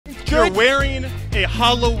You're wearing a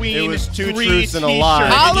Halloween It was 2 3 truths and a t-shirt. lie.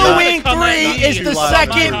 Halloween 3 is the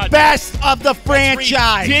second best of the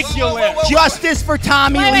franchise. Ridiculous. Justice for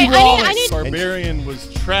Tommy Lee I Wallace. need Barbarian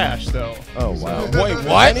was trash, though. Oh, wow. Wait,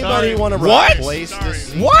 what? Anybody want to What? replace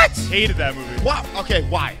this? What? Hated that movie. What? Okay,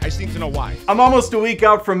 why? I just need to know why. I'm almost a week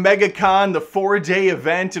out from MegaCon, the 4-day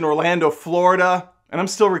event in Orlando, Florida, and I'm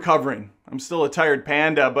still recovering. I'm still a tired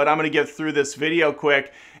panda, but I'm gonna get through this video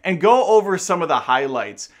quick and go over some of the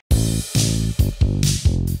highlights.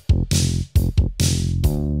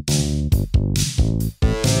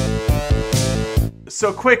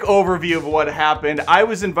 So quick overview of what happened. I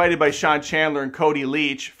was invited by Chandler and Cody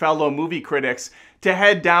Leach, fellow movie critics, to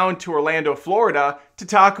head down to Orlando, Florida to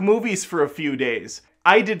talk movies for a few days.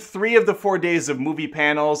 I did 3 of the 4 days of movie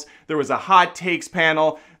panels. There was a hot takes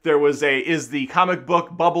panel, there was a Is the Comic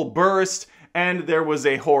Book Bubble Burst, and there was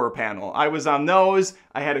a horror panel. I was on those.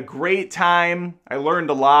 I had a great time. I learned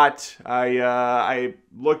a lot. I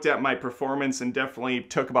looked at my performance and definitely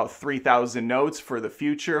took about 3,000 notes for the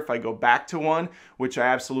future if I go back to one, which I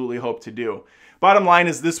absolutely hope to do. Bottom line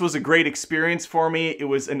is this was a great experience for me. It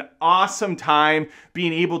was an awesome time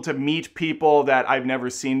being able to meet people that I've never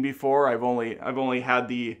seen before. I've only had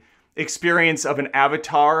the experience of an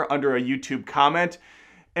avatar under a YouTube comment.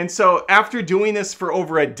 And so after doing this for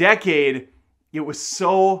over a decade, it was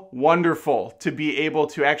so wonderful to be able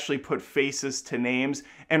to actually put faces to names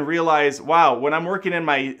and realize, wow, when I'm working in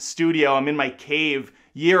my studio, I'm in my cave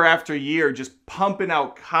year after year, just pumping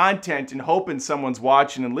out content and hoping someone's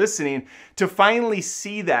watching and listening, to finally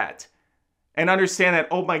see that and understand that,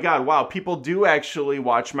 oh my God, wow, people do actually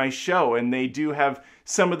watch my show and they do have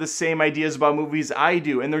some of the same ideas about movies I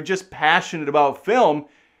do, and they're just passionate about film.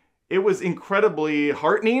 It was incredibly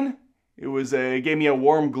heartening. It gave me a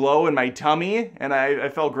warm glow in my tummy, and I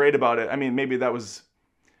felt great about it. I mean, maybe that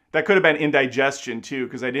could have been indigestion too,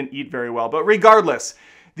 because I didn't eat very well. But regardless,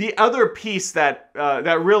 the other piece that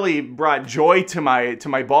really brought joy to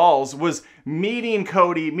my balls was meeting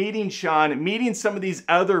Cody, meeting Sean, meeting some of these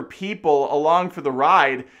other people along for the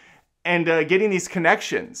ride, and getting these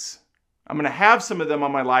connections. I'm going to have some of them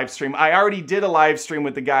on my live stream. I already did a live stream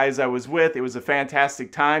with the guys I was with. It was a fantastic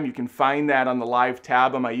time. You can find that on the live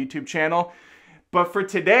tab on my YouTube channel. But for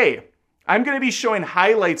today, I'm going to be showing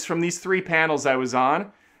highlights from these 3 panels I was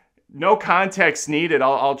on. No context needed.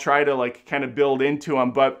 I'll try to kind of build into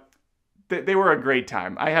them, but they were a great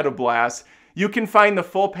time. I had a blast. You can find the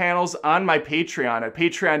full panels on my Patreon at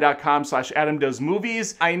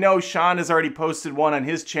patreon.com/AdamDoesMovies. I know Sean has already posted one on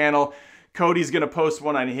his channel. Cody's going to post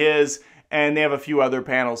one on his. And they have a few other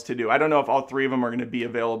panels to do. I don't know if all 3 of them are going to be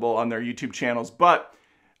available on their YouTube channels, but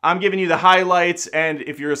I'm giving you the highlights, and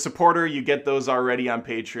if you're a supporter, you get those already on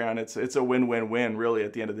Patreon. It's a win-win-win, really,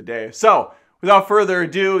 at the end of the day. So, without further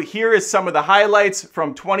ado, here is some of the highlights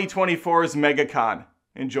from 2024's MegaCon.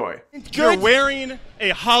 Enjoy. You're wearing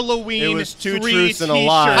a Halloween It was 2 3 truths and a t-shirt.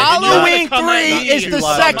 lie. Halloween Come at 3 me. is the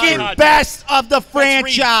Lies. second best of the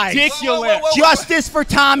franchise. Ridiculous. Justice for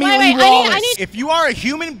Tommy Wait, Lee wait, I Wallace. need- If you are a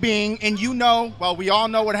human being and you know, well, we all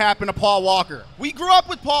know what happened to Paul Walker. We grew up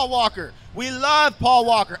with Paul Walker. We love Paul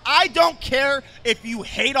Walker. I don't care if you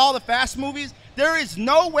hate all the Fast movies. There is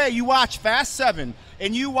no way you watch Fast 7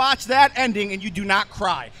 and you watch that ending and you do not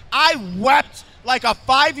cry. I wept like a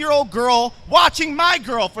 5-year-old girl watching My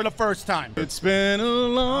Girl for the first time. It's been a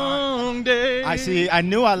long day. I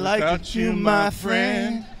knew I liked without you, my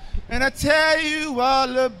friend. And I tell you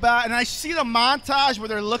all about, and I see the montage where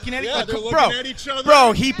they're looking at Yeah, they're bro, looking at each other.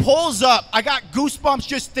 Bro, he pulls up. I got goosebumps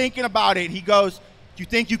just thinking about it. He goes, "Do you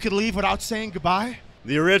think you could leave without saying goodbye?"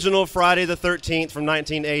 The original Friday the 13th from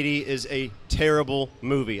 1980 is a terrible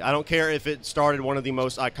movie. I don't care if it started one of the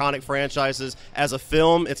most iconic franchises. As a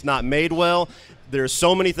film, it's not made well. There's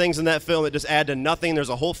so many things in that film that just add to nothing. There's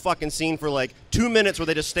a whole fucking scene for like 2 minutes where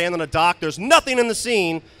they just stand on a dock. There's nothing in the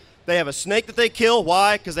scene. They have a snake that they kill.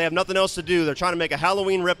 Why? Because they have nothing else to do. They're trying to make a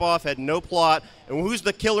Halloween ripoff, had no plot. And who's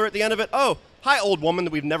the killer at the end of it? Oh, hi, old woman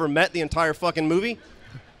that we've never met the entire fucking movie.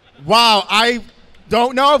 Wow, I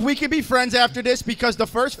don't know if we can be friends after this, because the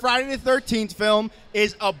first Friday the 13th film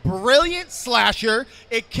is a brilliant slasher.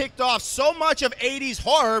 It kicked off so much of 80s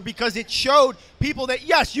horror because it showed people that,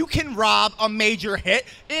 yes, you can rob a major hit,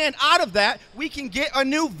 and out of that, we can get a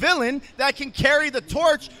new villain that can carry the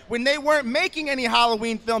torch when they weren't making any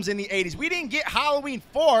Halloween films in the 80s. We didn't get Halloween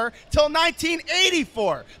 4 till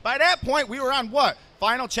 1984. By that point, we were on what?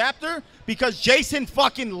 Final chapter? Because Jason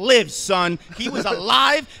fucking lives, son. He was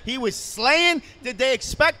alive. He was slaying. Did they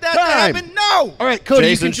expect that to happen? No. All right, Cody,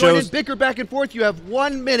 Jason you can join shows- in, bicker back and forth. You have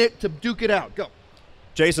 1 minute to duke it out. Go.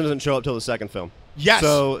 Jason doesn't show up till the second film. Yes.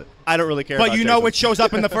 So I don't really care But about you know Jason. what shows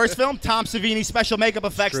up in the first film? Tom Savini's special makeup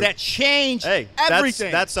effects that change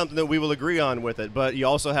everything. That's something that we will agree on with it. But you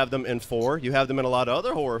also have them in 4. You have them in a lot of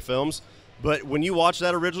other horror films. But when you watch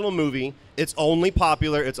that original movie, it's only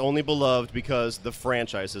popular, it's only beloved because the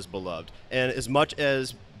franchise is beloved. And as much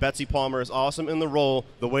as Betsy Palmer is awesome in the role,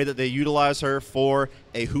 the way that they utilize her for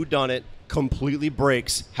a whodunit completely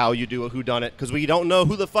breaks how you do a whodunit, because we don't know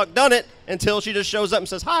who the fuck done it until she just shows up and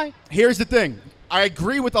says hi. Here's the thing. I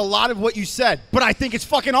agree with a lot of what you said, but I think it's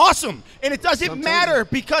fucking awesome. And it doesn't matter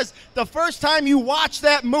because the first time you watch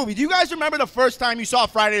that movie, do you guys remember the first time you saw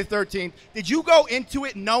Friday the 13th? Did you go into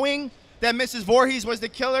it knowing that Mrs. Voorhees was the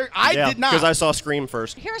killer? I did not. Because I saw Scream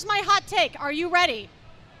first. Here's my hot take. Are you ready?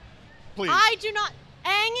 Please. I do not.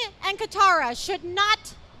 Aang and Katara should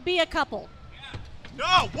not be a couple.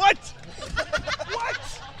 No, what?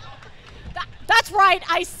 What? That's right.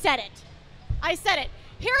 I said it. I said it.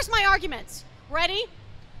 Here's my arguments. Ready?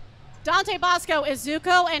 Dante Bosco is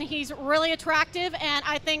Zuko, and he's really attractive, and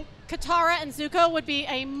I think Katara and Zuko would be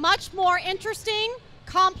a much more interesting,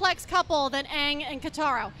 complex couple than Aang and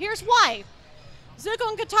Katara. Here's why. Zuko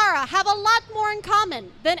and Katara have a lot more in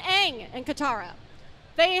common than Aang and Katara.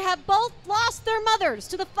 They have both lost their mothers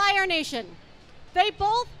to the Fire Nation. They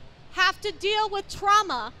both have to deal with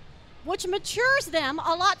trauma, which matures them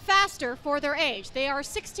a lot faster for their age. They are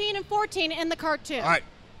 16 and 14 in the cartoon. All right.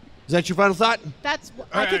 Is that your final thought? That's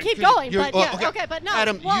I right, could keep can you- going, but yeah, okay, but no.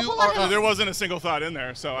 Adam, Well, you we'll let are- him- There wasn't a single thought in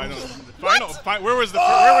there, so I don't. Where was the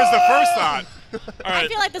first thought? All I right.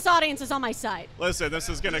 feel like this audience is on my side. Listen, this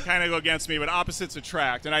is going to kind of go against me, but opposites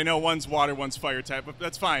attract. And I know one's water, one's fire type, but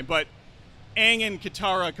that's fine. But Aang and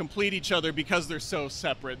Katara complete each other because they're so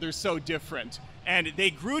separate. They're so different. And they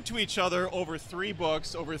grew to each other over 3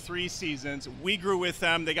 books, over 3 seasons. We grew with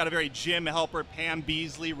them. They got a very Jim Helper, Pam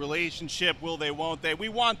Beasley relationship. Will they, won't they? We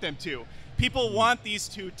want them to. People want these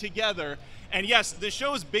two together. And yes, the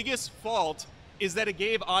show's biggest fault is that it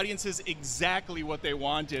gave audiences exactly what they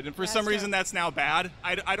wanted. And for some reason, that's now bad.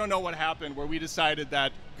 I don't know what happened where we decided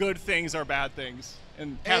that good things are bad things.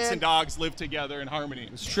 And cats and dogs live together in harmony.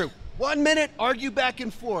 It's true. 1 minute, argue back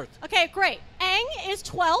and forth. Okay, great. Aang is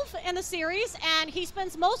 12 in the series, and he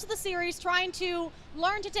spends most of the series trying to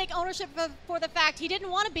learn to take ownership for the fact he didn't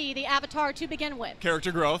want to be the Avatar to begin with.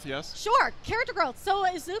 Character growth, yes. Sure, character growth, so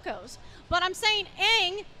is Zuko's. But I'm saying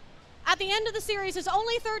Aang, at the end of the series, is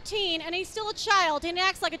only 13, and he's still a child, and he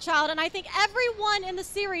acts like a child, and I think everyone in the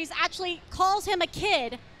series actually calls him a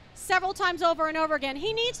kid several times over and over again.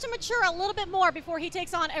 He needs to mature a little bit more before he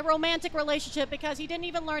takes on a romantic relationship because he didn't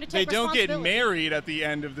even learn to take responsibility. They don't get married at the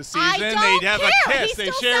end of the season. I don't They have care. a kiss. He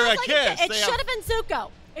They still share a sounds like kiss. It should have been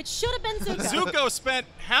Zuko. It should have been Zuko. Zuko spent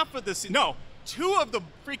half of the no, 2 of the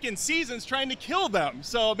freaking seasons trying to kill them.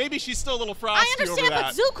 So maybe she's still a little frosty I understand, over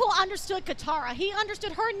but that. Zuko understood Katara. He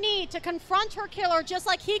understood her need to confront her killer just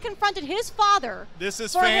like he confronted his father. This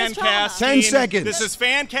is for fan his trauma. casting. 10 seconds. This is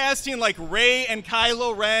fan casting like Rey and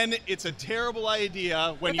Kylo Ren. It's a terrible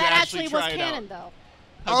idea when But you that actually actually was try it canon, out.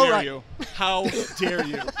 though. How All dare right. you? How dare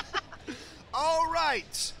you? All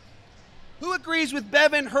right. Who agrees with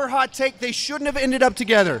Bevan, her hot take? They shouldn't have ended up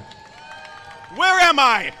together. Where am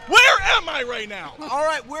I? Where am I right now? All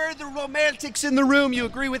right, where are the romantics in the room? You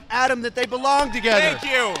agree with Adam that they belong together. Thank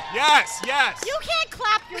you. Yes, yes. You can't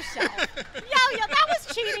clap yourself. yeah, that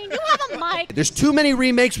was cheating. You have a mic. There's too many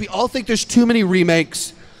remakes. We all think there's too many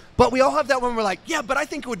remakes. But we all have that one where we're like, yeah, but I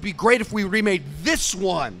think it would be great if we remade this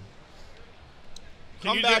one.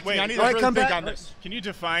 Can Come back to me. I need to All right, really come think back. on this. Can you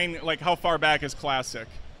define like how far back is classic?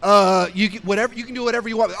 You can do whatever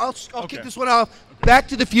you want. I'll Okay. kick this one off. Back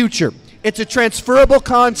to the Future. It's a transferable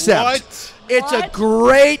concept. What? It's a What?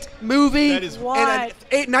 great movie. That is- What?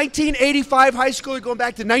 In 1985 high school, going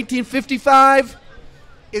back to 1955.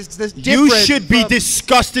 Is this You different should be from-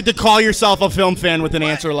 disgusted to call yourself a film fan with an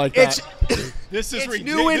answer like that. It's This is It's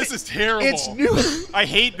ridiculous. new and- This is terrible. it's new. I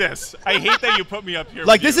hate this. I hate that you put me up here.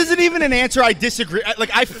 Like, with this you. isn't even an answer I disagree.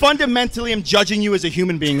 I fundamentally am judging you as a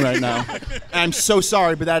human being right now. And I'm so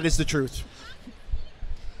sorry, but that is the truth.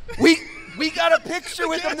 We got a picture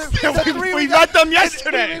with them. We met them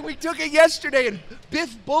yesterday. We took it yesterday, and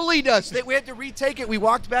Biff bullied us. We had to retake it. We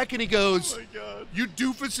walked back, and he goes, "You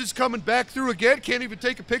doofus is coming back through again. Can't even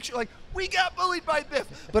take a picture." Like, we got bullied by Biff.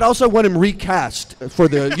 But also want him recast for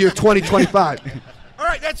the year 2025. All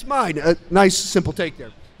right, that's mine. A nice, simple take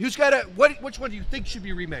there. Who's got a which one do you think should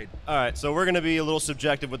be remade? All right, so we're going to be a little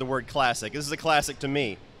subjective with the word classic. This is a classic to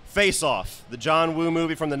me. Face Off, the John Woo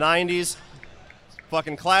movie from the 90s.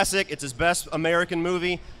 Fucking classic. It's his best American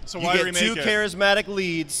movie. So you why get remake two it? charismatic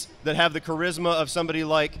leads that have the charisma of somebody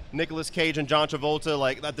like Nicolas Cage and John Travolta.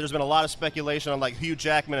 Like, there's been a lot of speculation on like Hugh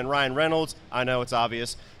Jackman and Ryan Reynolds. I know it's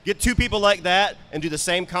obvious. Get two people like that and do the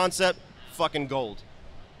same concept. Fucking gold.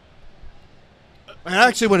 I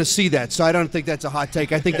actually want to see that, so I don't think that's a hot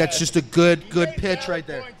take. I think that's just a good pitch right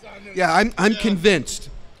there. Yeah, I'm convinced.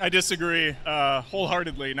 I disagree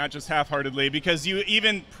wholeheartedly, not just half-heartedly, because you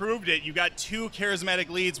even proved it. You got two charismatic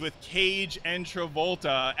leads with Cage and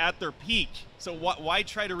Travolta at their peak. So why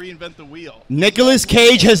try to reinvent the wheel? Nicolas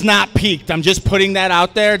Cage has not peaked. I'm just putting that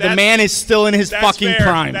out there. The man is still in his fucking fair.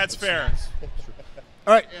 prime. That's fair.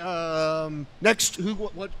 All right, next,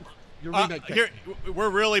 what your remake pick? Here, we're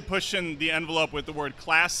really pushing the envelope with the word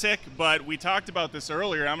classic, but we talked about this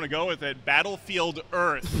earlier. I'm going to go with it. Battlefield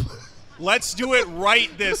Earth. Let's do it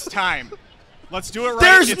right this time. Let's do it right.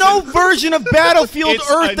 There's no version of Battlefield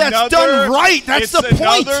Earth that's done right. That's the point. It's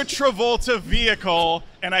another Travolta vehicle,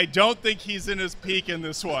 and I don't think he's in his peak in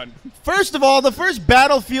this one. First of all, the first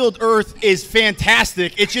Battlefield Earth is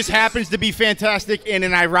fantastic. It just happens to be fantastic in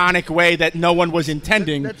an ironic way that no one was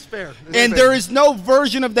intending. That's fair. There is no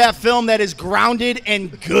version of that film that is grounded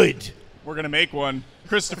and good. We're going to make one.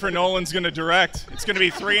 Christopher Nolan's going to direct. It's going to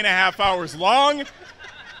be 3.5 hours long.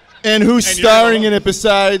 And who's starring in it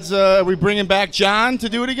besides, are we bringing back John to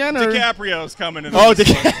do it again? Or? DiCaprio's coming in. Oh,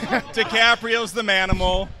 DiCaprio's the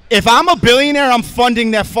manimal. If I'm a billionaire, I'm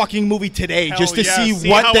funding that fucking movie today just to see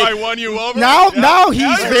what how they... I won you over? Now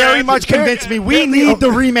he's very much convinced me. We need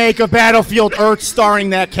the remake of Battlefield Earth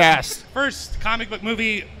starring that cast. First comic book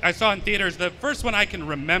movie I saw in theaters, the first one I can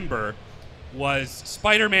remember was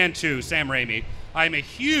Spider-Man 2, Sam Raimi. I'm a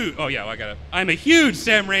huge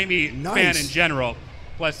Sam Raimi fan in general.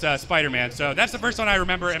 Plus Spider-Man. So that's the first one I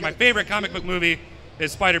remember, and my favorite comic book movie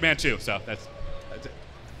is Spider-Man 2. So that's it.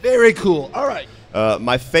 Very cool. All right.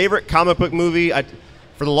 My favorite comic book movie,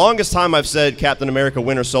 for the longest time I've said Captain America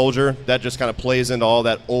Winter Soldier. That just kind of plays into all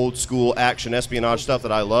that old school action espionage stuff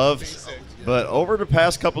that I love. But over the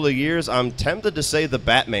past couple of years, I'm tempted to say the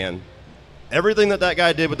Batman. Everything that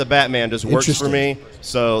guy did with the Batman just works for me.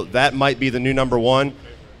 So that might be the new number one.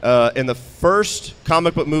 And the first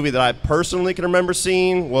comic book movie that I personally can remember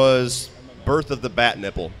seeing was Birth of the Bat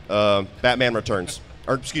Nipple, Batman Returns.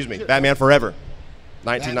 Or, excuse me, Batman Forever,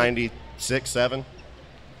 1996, 7.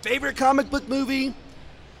 Favorite comic book movie?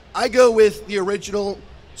 I go with the original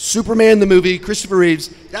Superman the movie, Christopher Reeves.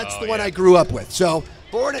 That's the one I grew up with. So,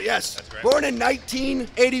 born in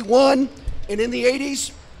 1981, and in the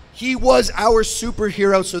 80s, he was our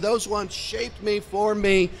superhero. So those ones shaped me, formed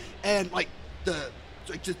me, and like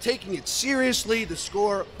just taking it seriously, the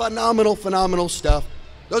score, phenomenal stuff.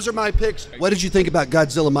 Those are my picks. What did you think about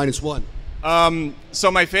Godzilla -1?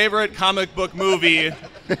 So my favorite comic book movie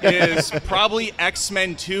is probably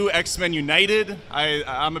X-Men 2, X-Men United.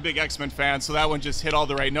 I'm a big X-Men fan, so that one just hit all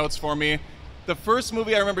the right notes for me. The first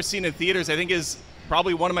movie I remember seeing in theaters, I think, is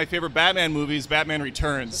probably one of my favorite Batman movies, Batman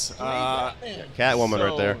Returns. Catwoman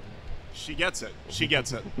right there. She gets it. She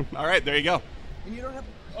gets it. All right, there you go. And you don't have...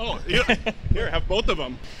 Oh, here, have both of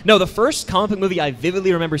them. No, the first comic book movie I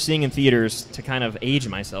vividly remember seeing in theaters, to kind of age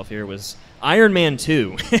myself here, was Iron Man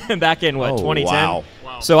 2, back in, 2010? Wow.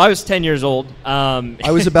 So I was 10 years old.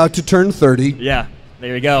 I was about to turn 30. Yeah,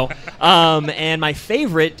 there you go. And my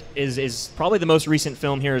favorite is probably the most recent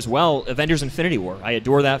film here as well, Avengers Infinity War. I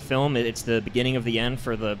adore that film. It's the beginning of the end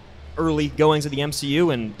for the early goings of the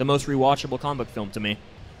MCU and the most rewatchable comic book film to me.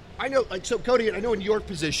 I know, so Cody, I know in your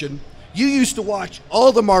position, you used to watch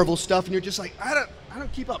all the Marvel stuff, and you're just like, I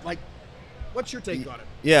don't keep up. Like, what's your take on it?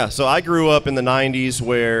 Yeah, so I grew up in the 90s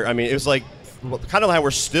where, I mean, it was like kind of how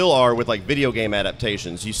we still are with like video game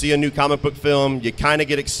adaptations. You see a new comic book film, you kind of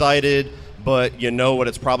get excited, but you know what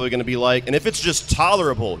it's probably going to be like. And if it's just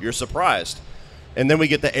tolerable, you're surprised. And then we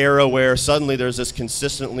get the era where suddenly there's this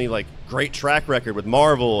consistently like great track record with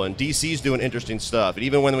Marvel, and DC's doing interesting stuff. And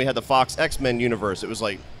even when we had the Fox X-Men universe, it was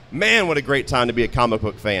like, man, what a great time to be a comic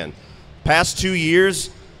book fan. Past 2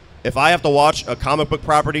 years, if I have to watch a comic book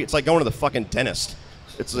property, it's like going to the fucking dentist.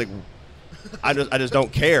 It's like, I just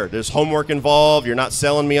don't care. There's homework involved. You're not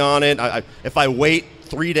selling me on it. If I wait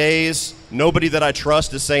 3 days, nobody that I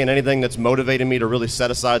trust is saying anything that's motivating me to really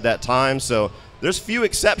set aside that time. So there's few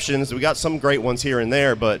exceptions. We got some great ones here and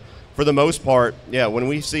there, but for the most part, yeah, when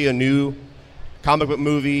we see a new comic book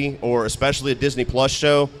movie or especially a Disney Plus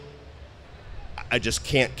show, I just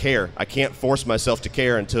can't care. I can't force myself to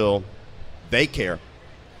care until they care.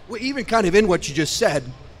 Well, even kind of in what you just said,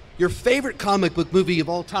 your favorite comic book movie of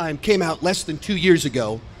all time came out less than 2 years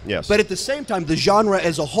ago. Yes. But at the same time, the genre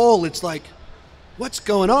as a whole, it's like, what's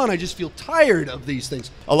going on? I just feel tired of these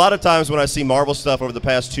things. A lot of times when I see Marvel stuff over the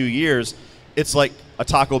past 2 years, it's like a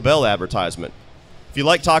Taco Bell advertisement. If you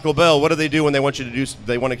like Taco Bell, what do they do when they want you to do?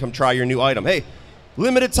 They want to come try your new item. Hey,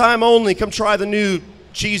 limited time only. Come try the new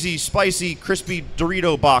cheesy, spicy, crispy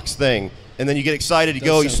Dorito box thing. And then you get excited. You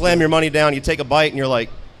go, you slam your money down, you take a bite, and you're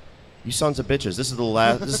like, "You sons of bitches! This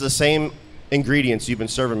is the same ingredients you've been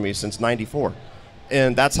serving me since '94."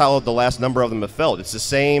 And that's how the last number of them have felt. It's the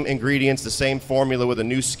same ingredients, the same formula with a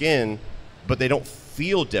new skin, but they don't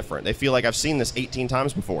feel different. They feel like I've seen this 18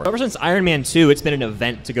 times before. Ever since Iron Man 2, it's been an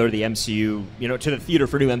event to go to the MCU, to the theater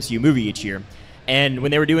for a new MCU movie each year. And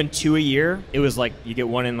when they were doing 2 a year, it was like you get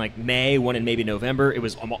one in like May, one in maybe November. It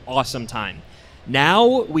was an awesome time.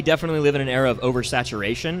 Now, we definitely live in an era of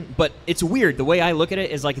oversaturation, but it's weird. The way I look at it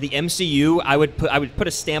is like the MCU, I would put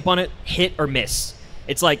a stamp on it, hit or miss.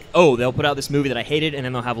 It's like, oh, they'll put out this movie that I hated, and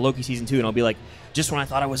then they'll have Loki season 2, and I'll be like, just when I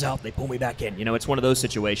thought I was out, they pull me back in. It's one of those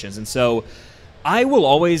situations. And so I will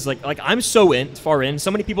always, like I'm so far in. So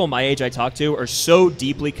many people my age I talk to are so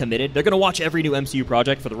deeply committed. They're going to watch every new MCU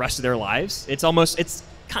project for the rest of their lives. It's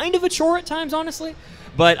kind of a chore at times, honestly.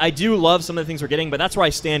 But I do love some of the things we're getting, but that's where I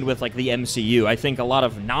stand with like the MCU. I think a lot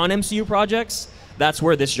of non-MCU projects, that's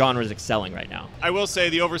where this genre is excelling right now. I will say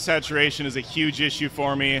the oversaturation is a huge issue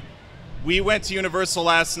for me. We went to Universal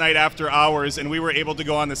last night after hours, and we were able to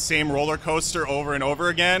go on the same roller coaster over and over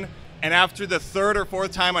again. And after the third or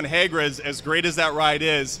fourth time on Hagrid's, as great as that ride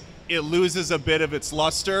is, it loses a bit of its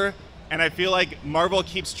luster. And I feel like Marvel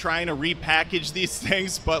keeps trying to repackage these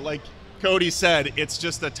things, but like Cody said, it's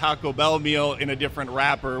just a Taco Bell meal in a different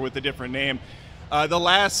wrapper with a different name. The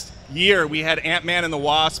last year, we had Ant-Man and the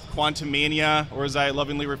Wasp, Quantumania, or as I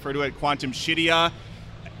lovingly refer to it, Quantum Shidia.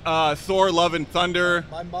 Thor, Love and Thunder.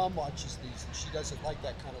 My mom watches these, and she doesn't like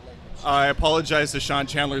that kind of language. I apologize to Sean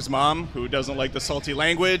Chandler's mom, who doesn't like the salty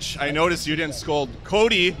language. I noticed you didn't scold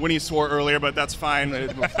Cody when he swore earlier, but that's fine.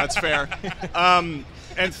 That's fair. And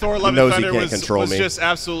Thor, Love and Thunder was just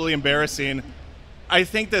absolutely embarrassing. I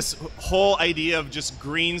think this whole idea of just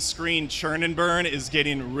green screen churn and burn is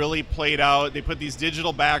getting really played out. They put these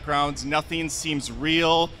digital backgrounds. Nothing seems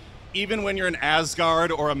real. Even when you're in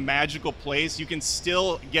Asgard or a magical place, you can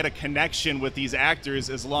still get a connection with these actors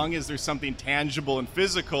as long as there's something tangible and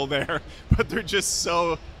physical there, but they're just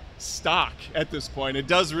so stock at this point. It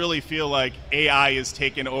does really feel like AI is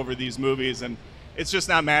taking over these movies, and it's just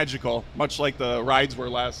not magical, much like the rides were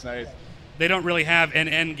last night. They don't really have an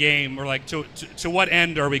end game, or like to what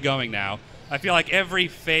end are we going now? I feel like every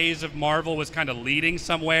phase of Marvel was kind of leading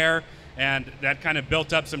somewhere, and that kind of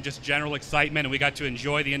built up some just general excitement, and we got to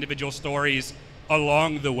enjoy the individual stories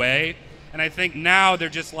along the way. And I think now they're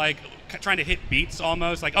just like trying to hit beats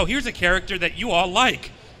almost, like, oh, here's a character that you all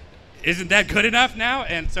like. Isn't that good enough now?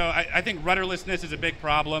 And so I think rudderlessness is a big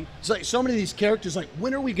problem. It's like so many of these characters, like,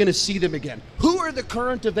 when are we going to see them again? Who are the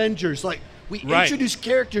current Avengers? Like, we introduced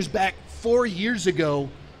characters back 4 years ago,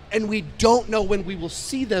 and we don't know when we will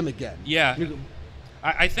see them again. Yeah.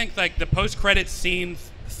 I think like the post-credit scene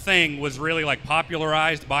thing was really like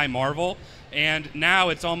popularized by Marvel, and now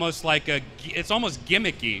it's almost like it's almost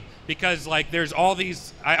gimmicky, because like there's all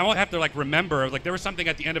these, I don't have to like remember, like there was something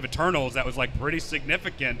at the end of Eternals that was like pretty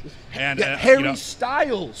significant, and Harry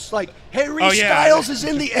Styles, like Styles is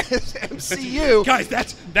in the MCU. Guys,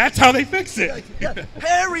 that's how they fix it.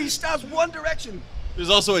 Harry Styles, One Direction. There's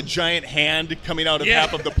also a giant hand coming out of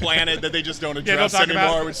half of the planet that they just don't address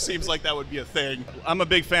anymore, which seems like that would be a thing. I'm a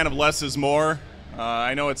big fan of less is more.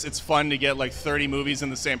 I know it's fun to get like 30 movies in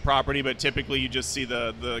the same property, but typically you just see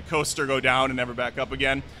the coaster go down and never back up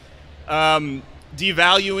again.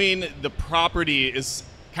 Devaluing the property is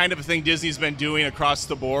kind of a thing Disney's been doing across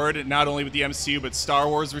the board, not only with the MCU, but Star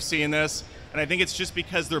Wars, we're seeing this. And I think it's just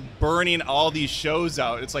because they're burning all these shows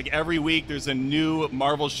out. It's like every week there's a new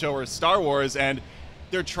Marvel show or Star Wars, and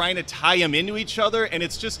they're trying to tie them into each other, and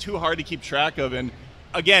it's just too hard to keep track of. And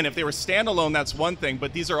again, if they were standalone, that's one thing,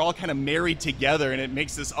 but these are all kind of married together, and it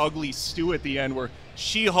makes this ugly stew at the end where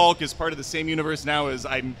She-Hulk is part of the same universe now as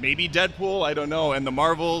maybe Deadpool, I don't know, and the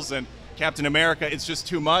Marvels and Captain America. It's just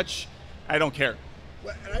too much. I don't care.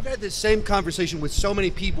 Well, and I've had this same conversation with so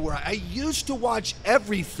many people where I used to watch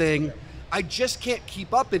everything. I just can't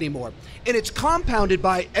keep up anymore. And it's compounded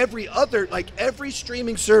by every other, like every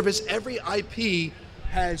streaming service, every IP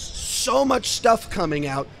has so much stuff coming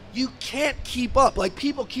out. You can't keep up. Like,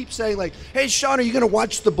 people keep saying, like, hey, Sean, are you going to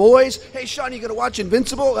watch The Boys? Hey, Sean, are you going to watch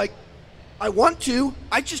Invincible? Like, I want to.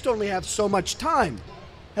 I just only have so much time.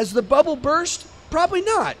 Has the bubble burst? Probably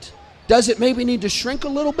not. Does it maybe need to shrink a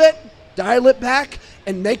little bit, dial it back,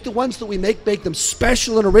 and make the ones that we make them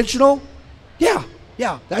special and original? Yeah,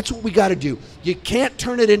 Yeah, that's what we got to do. You can't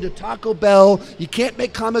turn it into Taco Bell. You can't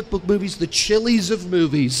make comic book movies the Chili's of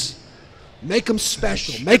movies. Make them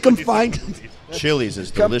special. Make them find. Chili's is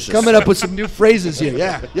delicious. Coming up with some new phrases here.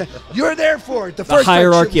 Yeah, yeah. You're there for it. The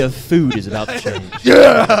hierarchy of food is about to change.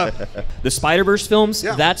 Yeah. The Spider-Verse films,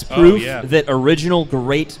 Yeah. that's proof that original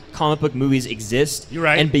great comic book movies exist. You're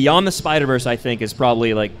right. And Beyond the Spider-Verse, I think, is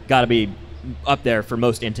probably got to be up there for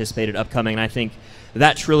most anticipated upcoming. And I think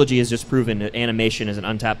that trilogy has just proven that animation is an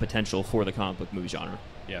untapped potential for the comic book movie genre.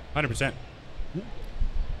 Yeah, 100%.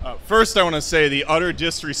 First, I want to say the utter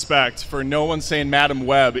disrespect for no one saying Madam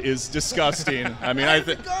Web is disgusting. I mean, I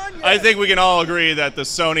think we can all agree that the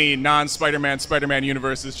Sony non-Spider-Man Spider-Man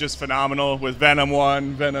universe is just phenomenal with Venom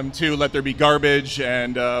 1, Venom 2, Let There Be Garbage,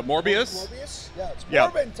 and Morbius. Morbius? Yeah, it's Yeah.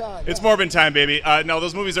 Morbin time. It's Morbin time, baby. No,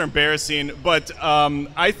 those movies are embarrassing, but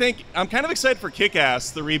I think I'm kind of excited for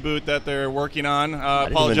Kick-Ass, the reboot that they're working on. I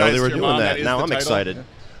didn't even Apologize know they were to your doing mom, that. is Now the I'm title. excited.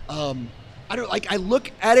 I don't like. I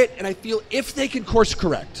look at it and I feel if they can course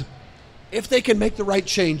correct, if they can make the right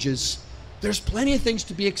changes, there's plenty of things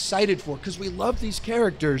to be excited for because we love these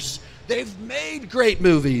characters. They've made great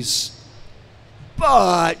movies,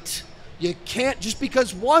 but you can't just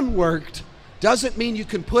because one worked doesn't mean you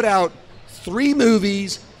can put out 3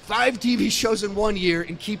 movies, 5 TV shows in 1 year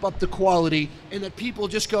and keep up the quality, and that people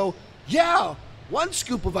just go, yeah, 1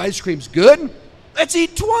 scoop of ice cream's good. Let's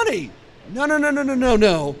eat 20.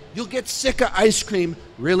 No. You'll get sick of ice cream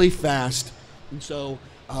really fast. And so,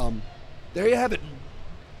 there you have it.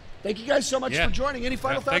 Thank you guys so much for joining. Any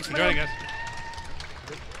final thoughts? Thanks for joining us.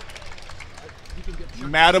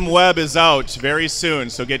 Madam Web is out very soon,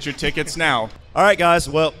 so get your tickets now. All right, guys.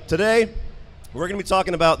 Well, today we're going to be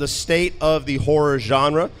talking about the state of the horror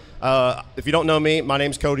genre. If you don't know me, my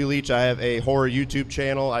name's Cody Leach. I have a horror YouTube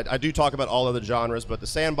channel. I do talk about all other genres, but the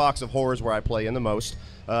sandbox of horror is where I play in the most.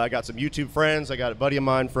 I got some YouTube friends. I got a buddy of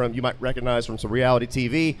mine from you might recognize from some reality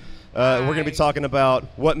TV. We're going to be talking about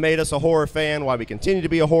what made us a horror fan, why we continue to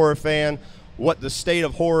be a horror fan, what the state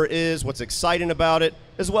of horror is, what's exciting about it,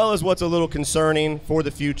 as well as what's a little concerning for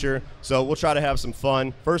the future. So we'll try to have some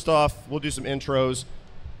fun. First off, we'll do some intros.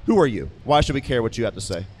 Who are you? Why should we care what you have to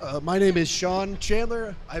say? My name is Sean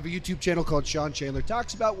Chandler. I have a YouTube channel called Sean Chandler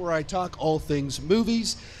Talks About where I talk all things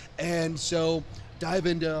movies. And so dive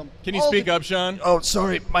into... Can you speak up, Sean? Oh,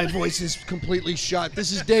 sorry. My voice is completely shot.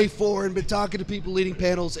 This is day 4 and been talking to people leading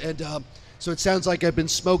panels. And so it sounds like I've been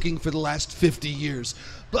smoking for the last 50 years.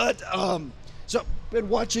 But so been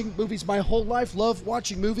watching movies my whole life. Love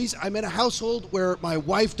watching movies. I'm in a household where my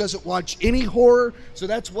wife doesn't watch any horror. So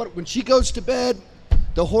that's what when she goes to bed...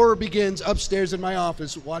 The horror begins upstairs in my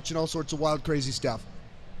office, watching all sorts of wild, crazy stuff.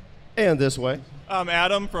 And this way. I'm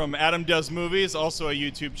Adam from Adam Does Movies, also a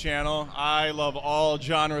YouTube channel. I love all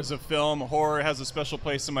genres of film. Horror has a special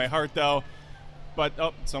place in my heart, though. But,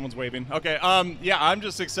 oh, someone's waving. Okay, yeah, I'm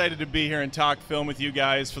just excited to be here and talk film with you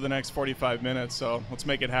guys for the next 45 minutes, so let's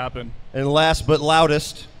make it happen. And last but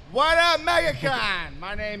loudest. What up, MegaCon?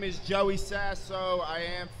 My name is Joey Sasso. I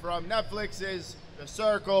am from Netflix's The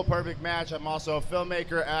Circle, Perfect Match. I'm also a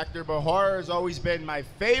filmmaker, actor, but horror has always been my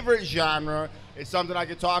favorite genre. It's something I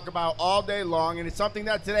could talk about all day long, and it's something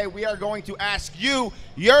that today we are going to ask you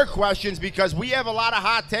your questions because we have a lot of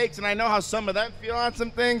hot takes, and I know how some of them feel on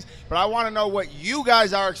some things, but I want to know what you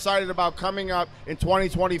guys are excited about coming up in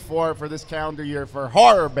 2024 for this calendar year for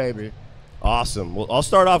horror, baby. Awesome. Well, I'll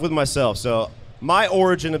start off with myself. So my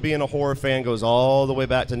origin of being a horror fan goes all the way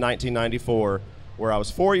back to 1994. Where I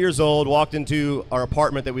was 4 years old, walked into our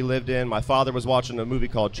apartment that we lived in. My father was watching a movie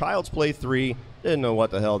called Child's Play 3. Didn't know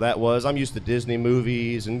what the hell that was. I'm used to Disney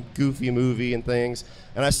movies and Goofy movie and things.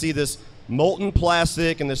 And I see this molten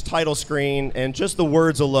plastic and this title screen, and just the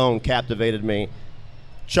words alone captivated me.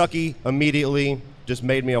 Chucky immediately just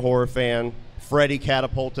made me a horror fan. Freddy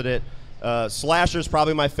catapulted it. Slasher's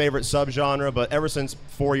probably my favorite subgenre, but ever since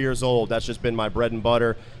 4 years old, that's just been my bread and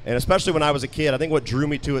butter. And especially when I was a kid, I think what drew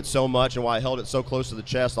me to it so much and why I held it so close to the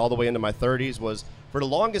chest all the way into my 30s was, for the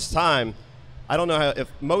longest time, I don't know how,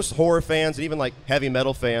 if most horror fans and even like heavy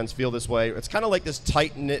metal fans feel this way, it's kind of like this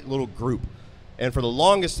tight-knit little group. And for the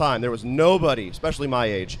longest time, there was nobody, especially my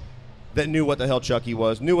age, that knew what the hell Chucky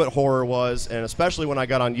was, knew what horror was, and especially when I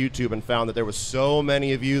got on YouTube and found that there was so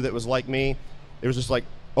many of you that was like me, it was just like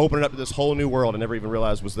opening up to this whole new world I never even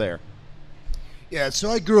realized was there. Yeah, so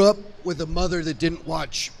I grew up with a mother that didn't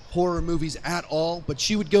watch horror movies at all, but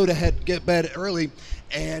she would go to get bed early,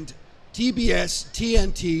 and TBS,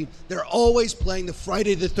 TNT, they're always playing the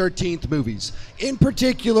Friday the 13th movies. In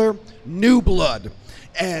particular, New Blood.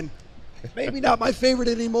 And maybe not my favorite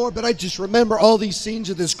anymore, but I just remember all these scenes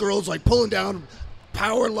of this girl's like pulling down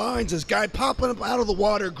power lines, this guy popping up out of the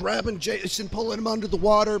water, grabbing Jason, pulling him under the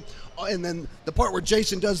water, and then the part where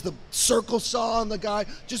Jason does the circle saw on the guy,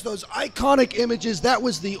 just those iconic images. That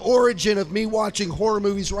was the origin of me watching horror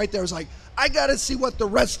movies right there. I was like, I gotta see what the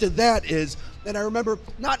rest of that is. And I remember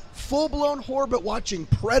not full-blown horror, but watching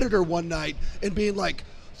Predator one night and being like,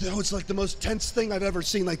 oh, it's like the most tense thing I've ever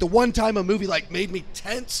seen. Like the one time a movie like made me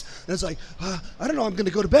tense, and it's like, I don't know, I'm gonna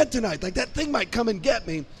go to bed tonight. Like that thing might come and get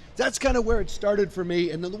me. That's kind of where it started for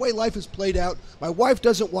me, and then the way life has played out, my wife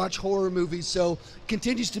doesn't watch horror movies, so it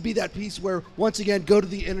continues to be that piece where, once again, go to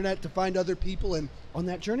the internet to find other people, and on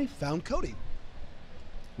that journey, found Cody.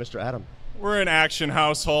 Mr. Adam. We're an action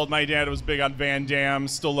household. My dad was big on Van Damme,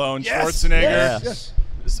 Stallone, Yes, Schwarzenegger. Yes.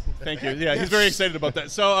 Thank you. Yeah, he's very excited about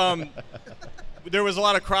that. So there was a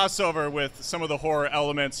lot of crossover with some of the horror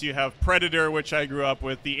elements. You have Predator, which I grew up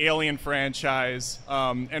with, the Alien franchise,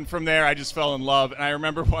 and from there I just fell in love. And I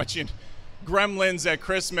remember watching Gremlins at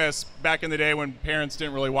Christmas back in the day when parents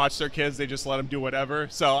didn't really watch their kids. They just let them do whatever.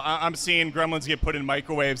 So I'm seeing Gremlins get put in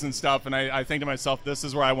microwaves and stuff, and I think to myself, this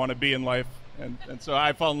is where I want to be in life. And so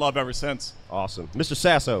I fell in love ever since. Awesome. Mr.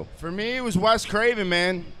 Sasso. For me, it was Wes Craven,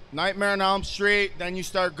 man. Nightmare on Elm Street. Then you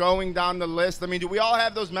start going down the list. I mean, do we all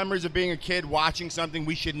have those memories of being a kid watching something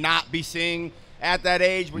we should not be seeing at that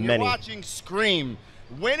age? When you're watching Scream,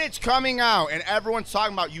 when it's coming out and everyone's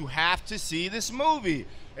talking about you have to see this movie.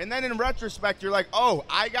 And then in retrospect, you're like, oh,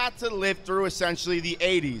 I got to live through essentially the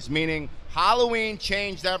 80s, meaning Halloween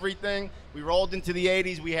changed everything. We rolled into the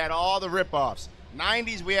 80s. We had all the ripoffs.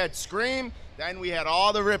 90s, we had Scream. Then we had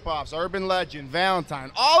all the ripoffs, Urban Legend,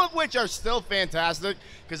 Valentine, all of which are still fantastic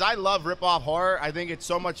because I love ripoff horror. I think it's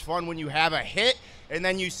so much fun when you have a hit and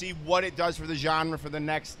then you see what it does for the genre for the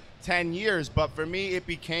next 10 years. But for me, it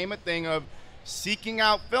became a thing of seeking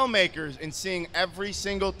out filmmakers and seeing every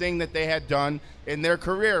single thing that they had done in their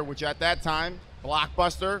career, which at that time,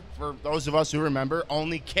 Blockbuster, for those of us who remember,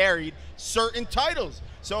 only carried certain titles.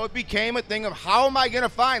 So it became a thing of how am I going to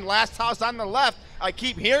find Last House on the Left? I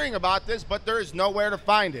keep hearing about this, but there is nowhere to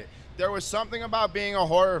find it. There was something about being a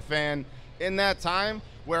horror fan in that time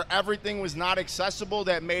where everything was not accessible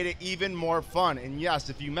that made it even more fun. And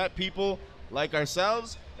yes, if you met people like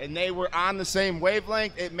ourselves and they were on the same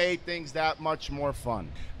wavelength, it made things that much more fun.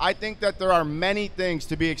 I think that there are many things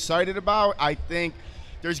to be excited about. I think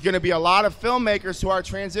there's going to be a lot of filmmakers who are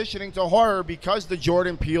transitioning to horror because the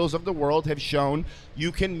Jordan Peeles of the world have shown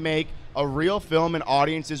you can make a real film and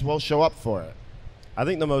audiences will show up for it. I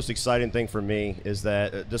think the most exciting thing for me is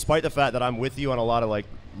that despite the fact that I'm with you on a lot of like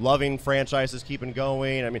loving franchises keeping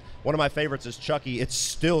going, I mean, one of my favorites is Chucky. It's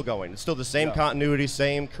still going. It's still the same continuity,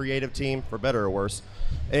 same creative team, for better or worse.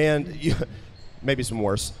 And maybe some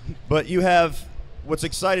worse. But you have, what's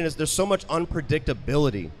exciting is there's so much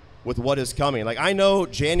unpredictability with what is coming. Like, I know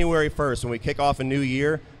January 1st, when we kick off a new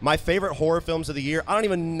year, my favorite horror films of the year, I don't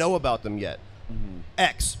even know about them yet.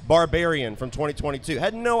 X, Barbarian from 2022.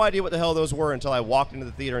 Had no idea what the hell those were until I walked into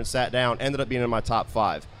the theater and sat down. Ended up being in my top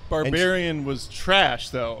 5. Barbarian was trash,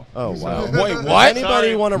 though. Oh, wow. Wait, what?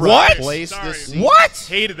 Anybody want to What? replace this scene? What?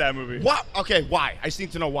 Hated that movie. What? Okay, why? I just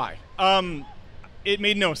need to know why. It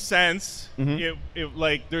made no sense. It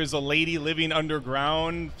like there's a lady living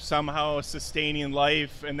underground, somehow sustaining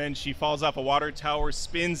life, and then she falls off a water tower,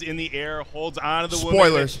 spins in the air, holds on to the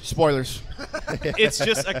woman. Spoilers. It's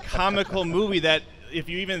just a comical movie that, if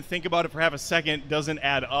you even think about it for half a second, doesn't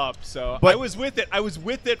add up. So I was with it. I was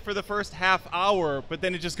with it for the first half hour, but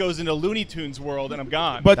then it just goes into Looney Tunes world, and I'm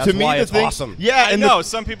gone. But That's to me, why the it's thing, awesome. yeah, I know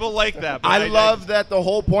some people like that. But I love that the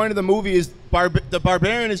whole point of the movie is the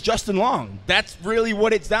Barbarian is Justin Long. That's really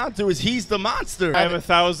what it's down to. Is he's the monster. I have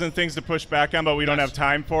 1,000 things to push back on, but we don't have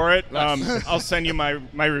time for it. I'll send you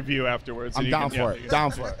my review afterwards. I'm down for it.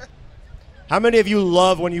 Down for it. How many of you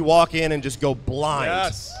love when you walk in and just go blind?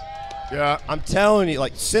 Yes. Yeah. I'm telling you,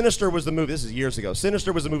 like, Sinister was the movie. This is years ago.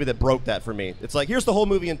 Sinister was the movie that broke that for me. It's like, here's the whole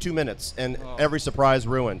movie in 2 minutes, and every surprise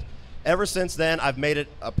ruined. Ever since then, I've made it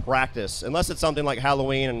a practice. Unless it's something like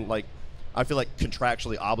Halloween and, like, I feel like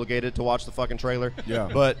contractually obligated to watch the fucking trailer. Yeah.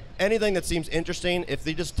 But anything that seems interesting, if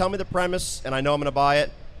they just tell me the premise and I know I'm going to buy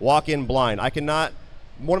it, walk in blind. I cannot.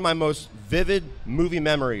 One of my most vivid movie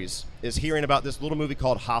memories is hearing about this little movie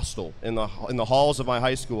called Hostel in the halls of my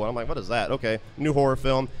high school. And I'm like, what is that? Okay, new horror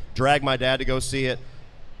film. Drag my dad to go see it.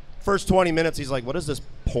 First 20 minutes, he's like, what is this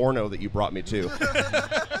porno that you brought me to?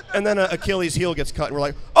 And then Achilles' heel gets cut, and we're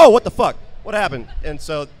like, oh, what the fuck? What happened? And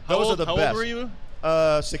so those are the how best. How old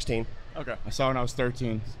were you? 16. Okay. I saw it when I was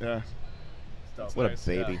 13. Yeah. What a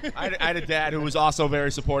baby. Yeah. I had a dad who was also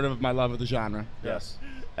very supportive of my love of the genre. Yes,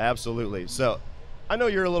 absolutely. So I know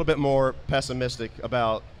you're a little bit more pessimistic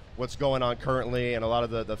about what's going on currently and a lot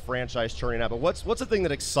of the franchise churning out. But what's the thing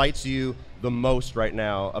that excites you the most right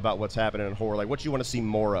now about what's happening in horror? Like, what you want to see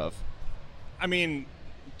more of? I mean,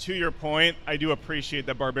 to your point, I do appreciate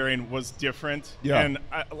that Barbarian was different. Yeah. And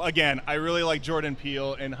I really like Jordan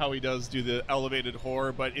Peele and how he does do the elevated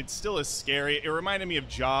horror, but it still is scary. It reminded me of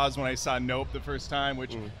Jaws when I saw Nope the first time,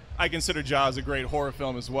 which I consider Jaws a great horror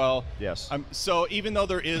film as well. Yes. So even though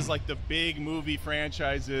there is like the big movie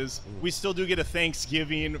franchises, we still do get a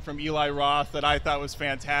Thanksgiving from Eli Roth that I thought was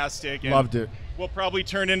fantastic. And Loved it. Will probably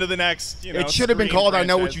turn into the next, It should have been Scream called I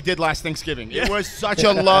Know What franchise. You Did Last Thanksgiving. It was such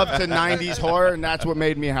a love to 90s horror, and that's what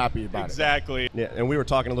made me happy about Exactly. Yeah, and we were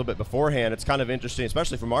talking a little bit beforehand. It's kind of interesting,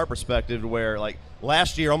 especially from our perspective, where like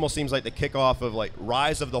last year almost seems like the kickoff of like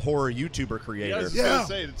rise of the horror YouTuber creator. Yeah, I was gonna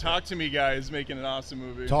say, the Talk to Me guy is making an awesome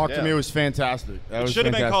movie. it. Talk to Me was fantastic. That It was should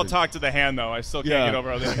have been called fantastic. Talk to the Hand, though. I still can't Yeah. get over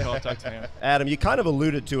how they didn't call it Talk to the Hand. Adam, you kind of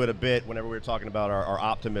alluded to it a bit whenever we were talking about our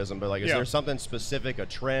optimism, but like, is Yeah. there something specific, a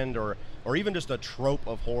trend, or even just a trope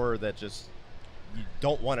of horror that just you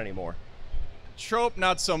don't want anymore? Trope,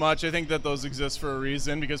 not so much. I think that those exist for a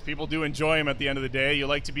reason because people do enjoy them at the end of the day. You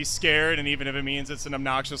like to be scared, and even if it means it's an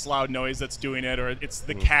obnoxious, loud noise that's doing it, or it's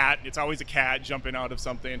the cat, it's always a cat jumping out of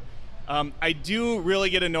something. I do really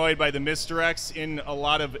get annoyed by the misdirects in a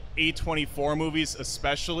lot of A24 movies,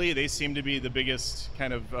 especially. They seem to be the biggest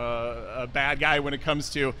kind of bad guy when it comes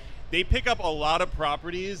to. They pick up a lot of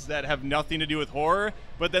properties that have nothing to do with horror,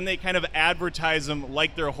 but then they kind of advertise them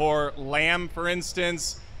like they're horror. Lamb, for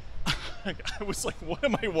instance. I was like, what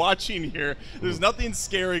am I watching here? There's nothing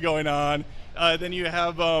scary going on. Then you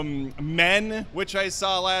have Men, which I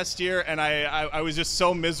saw last year, and I was just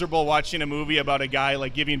so miserable watching a movie about a guy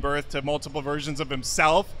like giving birth to multiple versions of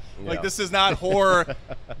himself. Like, Yeah. this is not horror,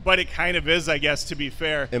 but it kind of is, I guess, to be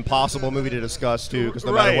fair. Impossible movie to discuss too, because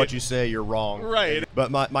no matter Right. what you say, you're wrong. Right.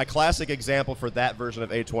 But my classic example for that version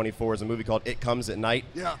of A24 is a movie called It Comes at Night.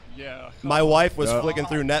 Yeah. Yeah. My wife was flicking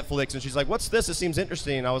through Netflix and she's like, "What's this? It seems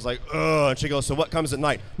interesting." And I was like, "Ugh." And she goes, "So what comes at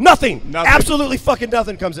night?" Nothing. Nothing. Absolutely fucking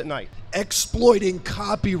nothing comes at night. Exploiting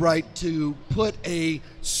copyright to put a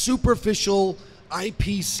superficial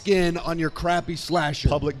IP skin on your crappy slasher.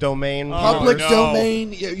 Public domain. Public no.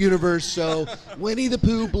 domain universe. So Winnie the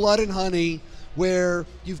Pooh, Blood and Honey, where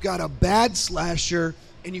you've got a bad slasher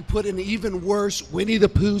and you put an even worse Winnie the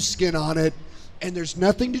Pooh skin on it, and there's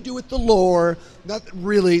nothing to do with the lore. Not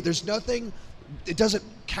really. There's nothing. It doesn't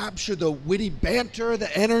capture the witty banter,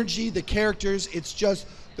 the energy, the characters. It's just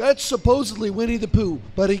that's supposedly Winnie the Pooh,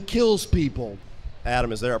 but he kills people.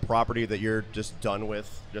 Adam, is there a property that you're just done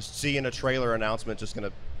with? Just seeing a trailer announcement just going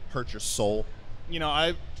to hurt your soul? You know,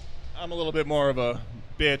 I'm a little bit more of a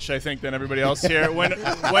bitch, I think, than everybody else here. When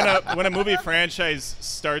a movie franchise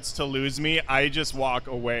starts to lose me, I just walk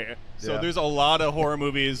away. So Yeah. there's a lot of horror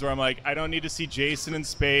movies where I'm like, I don't need to see Jason in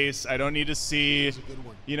space. I don't need to see,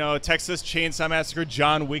 Texas Chainsaw Massacre,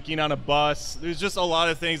 John Wicking on a bus. There's just a lot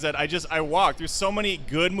of things that I walk. There's so many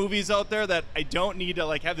good movies out there that I don't need to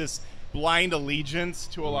like have this blind allegiance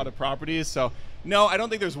to a lot of properties. So no, I don't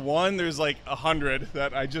think there's one. There's like 100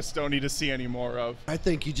 that I just don't need to see any more of. I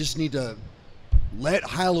think you just need to let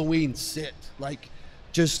Halloween sit. Like,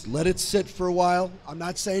 just let it sit for a while. I'm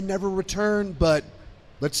not saying never return, but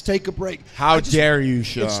let's take a break. How dare you,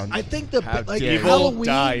 Sean? I think How like dare you. Halloween,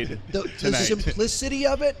 died the tonight. simplicity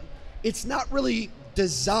of it, it's not really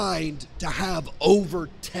designed to have over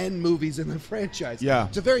 10 movies in the franchise. Yeah.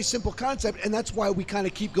 It's a very simple concept, and that's why we kind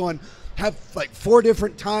of keep going. Have like 4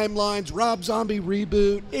 different timelines, Rob Zombie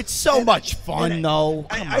reboot. It's so much fun, though.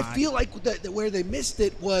 I feel like where they missed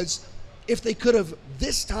it was if they could have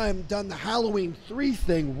this time done the Halloween 3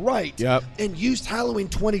 thing right Yep. and used Halloween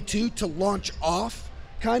 22 to launch off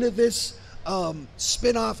kind of this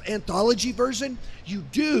spin-off anthology version. You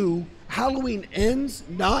do Halloween Ends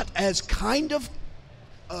not as kind of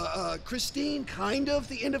Christine, kind of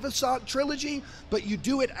the end of a Saw trilogy, but you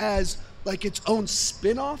do it as like its own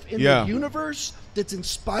spin-off in Yeah. the universe that's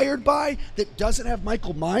inspired by, that doesn't have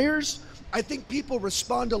Michael Myers. I think people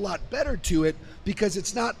respond a lot better to it because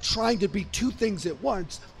it's not trying to be 2 things at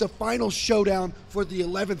once. The final showdown for the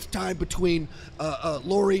 11th time between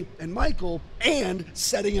Laurie and Michael and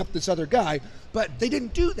setting up this other guy. But they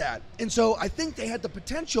didn't do that. And so I think they had the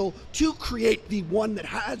potential to create the one that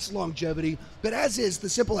has longevity, but as is the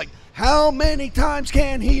simple, like, how many times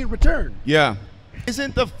can he return? Yeah.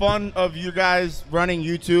 Isn't the fun of you guys running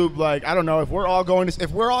YouTube like, I don't know, if we're all going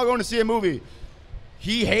to see a movie,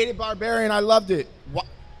 he hated Barbarian, I loved it.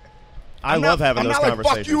 I love having those conversations.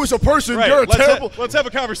 Like, fuck you as a person. Right. You're a terrible. Let's have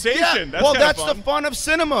a conversation. Yeah. That's Well, kinda that's fun. the fun of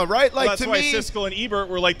cinema, right? Like, that's to why me, Siskel and Ebert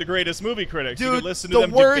were like the greatest movie critics. You dude, could listen to the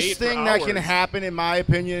them worst debate for thing that can hours. happen, in my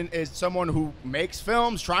opinion, is someone who makes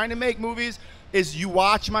films, trying to make movies, is you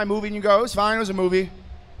watch my movie and you go, it's fine, it was a movie.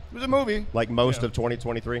 It was a movie. Like most of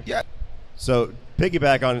 2023? Yeah. So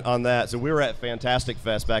piggyback on that. So we were at Fantastic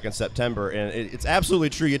Fest back in September, and it's absolutely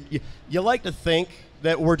true. You like to think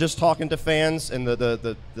that we're just talking to fans and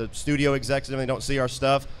the studio execs and they don't see our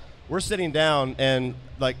stuff. We're sitting down and,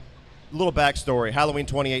 like, little backstory. Halloween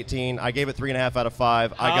 2018. I gave it 3.5 out of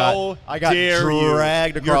 5. I got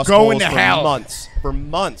dragged across going polls to hell. months. For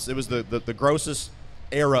months. It was the grossest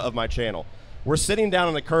era of my channel. We're sitting down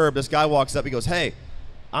on the curb. This guy walks up. He goes, "Hey,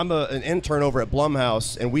 I'm an intern over at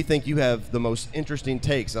Blumhouse, and we think you have the most interesting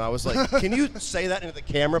takes." And I was like, "Can you say that into the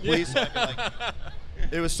camera, please?" So I can, like,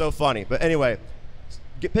 it was so funny. But anyway,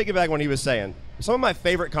 piggyback what he was saying. Some of my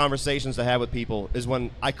favorite conversations to have with people is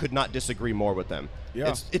when I could not disagree more with them.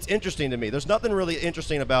 Yeah. It's interesting to me. There's nothing really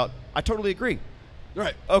interesting about, I totally agree.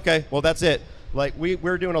 Right. Okay, well, that's it. Like,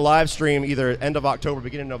 we're doing a live stream either end of October,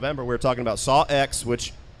 beginning of November. We were talking about Saw X,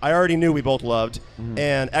 which I already knew we both loved,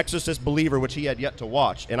 and Exorcist Believer, which he had yet to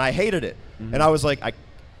watch, and I hated it. And I was like,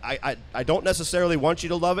 I don't necessarily want you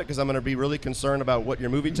to love it because I'm going to be really concerned about what your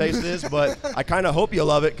movie taste is, but I kind of hope you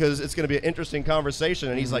love it because it's going to be an interesting conversation.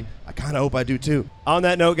 And he's like, I kind of hope I do too. On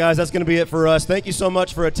that note, guys, that's going to be it for us. Thank you so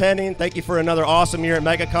much for attending. Thank you for another awesome year at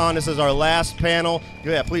MegaCon. This is our last panel.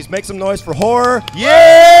 Yeah, please make some noise for horror.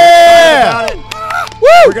 Yeah! Woo!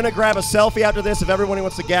 We're going to grab a selfie after this if everyone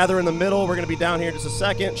wants to gather in the middle. We're going to be down here in just a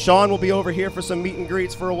second. Sean will be over here for some meet and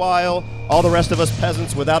greets for a while. All the rest of us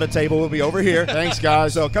peasants without a table will be over here. Thanks,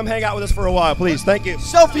 guys. So come hang out with us for a while, please. Thank you.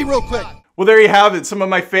 Selfie real quick. Well, there you have it. Some of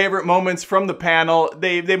my favorite moments from the panel.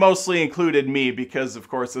 They mostly included me because, of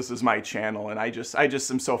course, this is my channel, and I just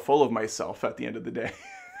am so full of myself at the end of the day.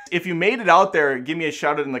 If you made it out there, give me a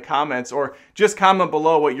shout out in the comments, or just comment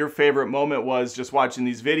below what your favorite moment was just watching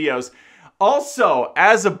these videos. Also,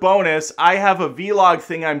 as a bonus, I have a vlog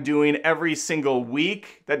thing I'm doing every single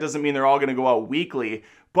week. That doesn't mean they're all going to go out weekly,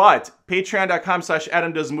 but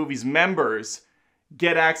patreon.com/AdamDoesMovies members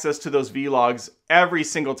get access to those vlogs every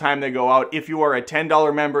single time they go out. If you are a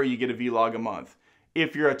 $10 member, you get a vlog a month.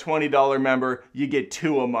 If you're a $20 member, you get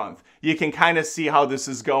 2 a month. You can kind of see how this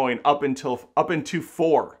is going up into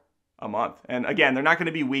 4 a month. And again, they're not going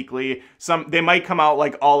to be weekly. They might come out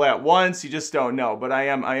like all at once. You just don't know. But I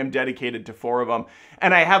am dedicated to 4 of them.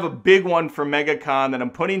 And I have a big one for MegaCon that I'm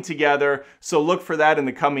putting together. So look for that in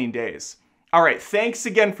the coming days. All right, thanks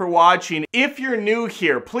again for watching. If you're new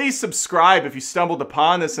here, please subscribe if you stumbled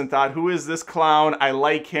upon this and thought, who is this clown? I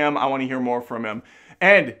like him. I want to hear more from him.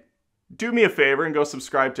 And do me a favor and go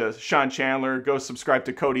subscribe to Sean Chandler, go subscribe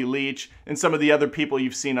to Cody Leach, and some of the other people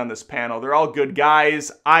you've seen on this panel. They're all good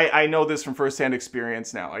guys. I know this from firsthand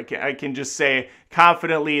experience now. I can just say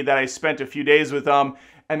confidently that I spent a few days with them,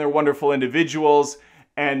 and they're wonderful individuals.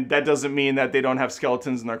 And that doesn't mean that they don't have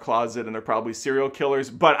skeletons in their closet and they're probably serial killers.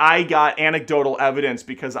 But I got anecdotal evidence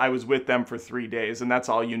because I was with them for 3 days, and that's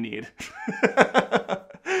all you need.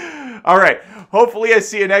 All right. Hopefully I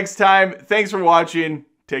see you next time. Thanks for watching.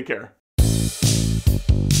 Take care.